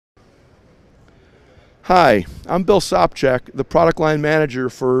Hi, I'm Bill Sopchak, the product line manager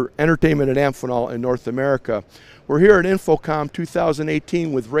for entertainment at Amphenol in North America. We're here at InfoComm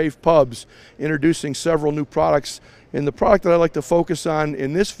 2018 with Rave Pubs, introducing several new products. And the product that I'd like to focus on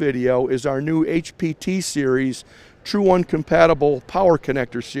in this video is our new HPT Series True 1 compatible power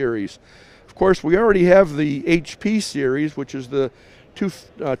connector series. Of course, we already have the HP Series, which is the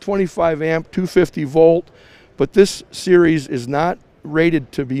 25 amp, 250 volt, but this series is not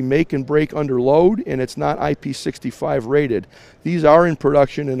rated to be make and break under load, and it's not IP65 rated. These are in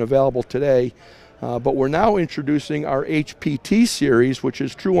production and available today, but we're now introducing our HPT series, which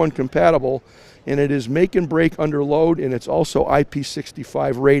is True 1 compatible, and it is make and break under load, and it's also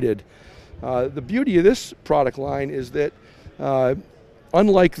IP65 rated. The beauty of this product line is that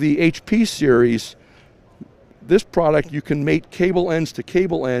unlike the HP series, this product you can mate cable ends to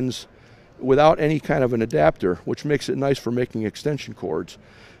cable ends without any kind of an adapter, which makes it nice for making extension cords.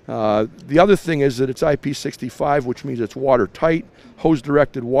 The other thing is that it's IP65, which means it's watertight,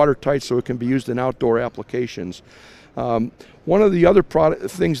 hose-directed watertight, so it can be used in outdoor applications. One of the other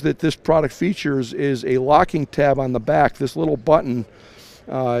things that this product features is a locking tab on the back. This little button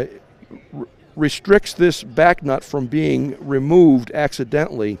restricts this back nut from being removed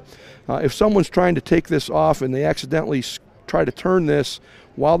accidentally. If someone's trying to take this off and they accidentally try to turn this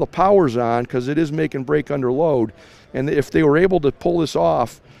while the power's on, because it is make and break under load, and if they were able to pull this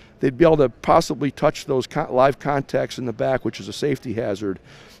off, they'd be able to possibly touch those live contacts in the back, which is a safety hazard.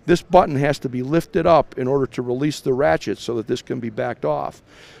 This button has to be lifted up in order to release the ratchet so that this can be backed off.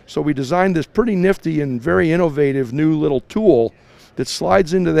 So we designed this pretty nifty and very innovative new little tool that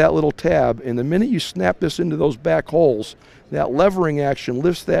slides into that little tab, and the minute you snap this into those back holes, that levering action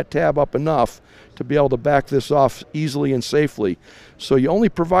lifts that tab up enough to be able to back this off easily and safely. So you only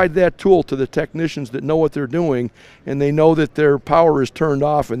provide that tool to the technicians that know what they're doing, and they know that their power is turned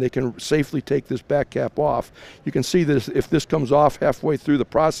off and they can safely take this back cap off. You can see this, if this comes off halfway through the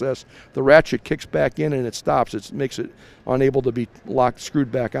process, the ratchet kicks back in and it stops. It makes it unable to be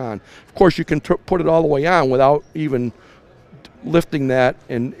screwed back on. Of course, you can put it all the way on without even lifting that,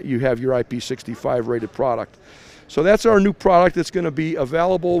 and you have your IP65 rated product. So that's our new product. That's going to be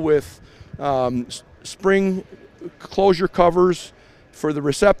available with spring closure covers for the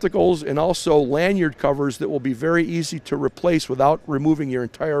receptacles, and also lanyard covers that will be very easy to replace without removing your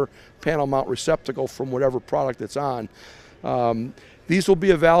entire panel mount receptacle from whatever product it's on. These will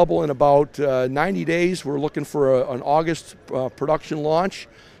be available in about 90 days. We're looking for an August production launch,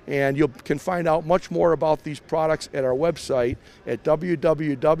 and you can find out much more about these products at our website at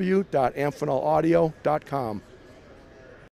www.amphenolaudio.com.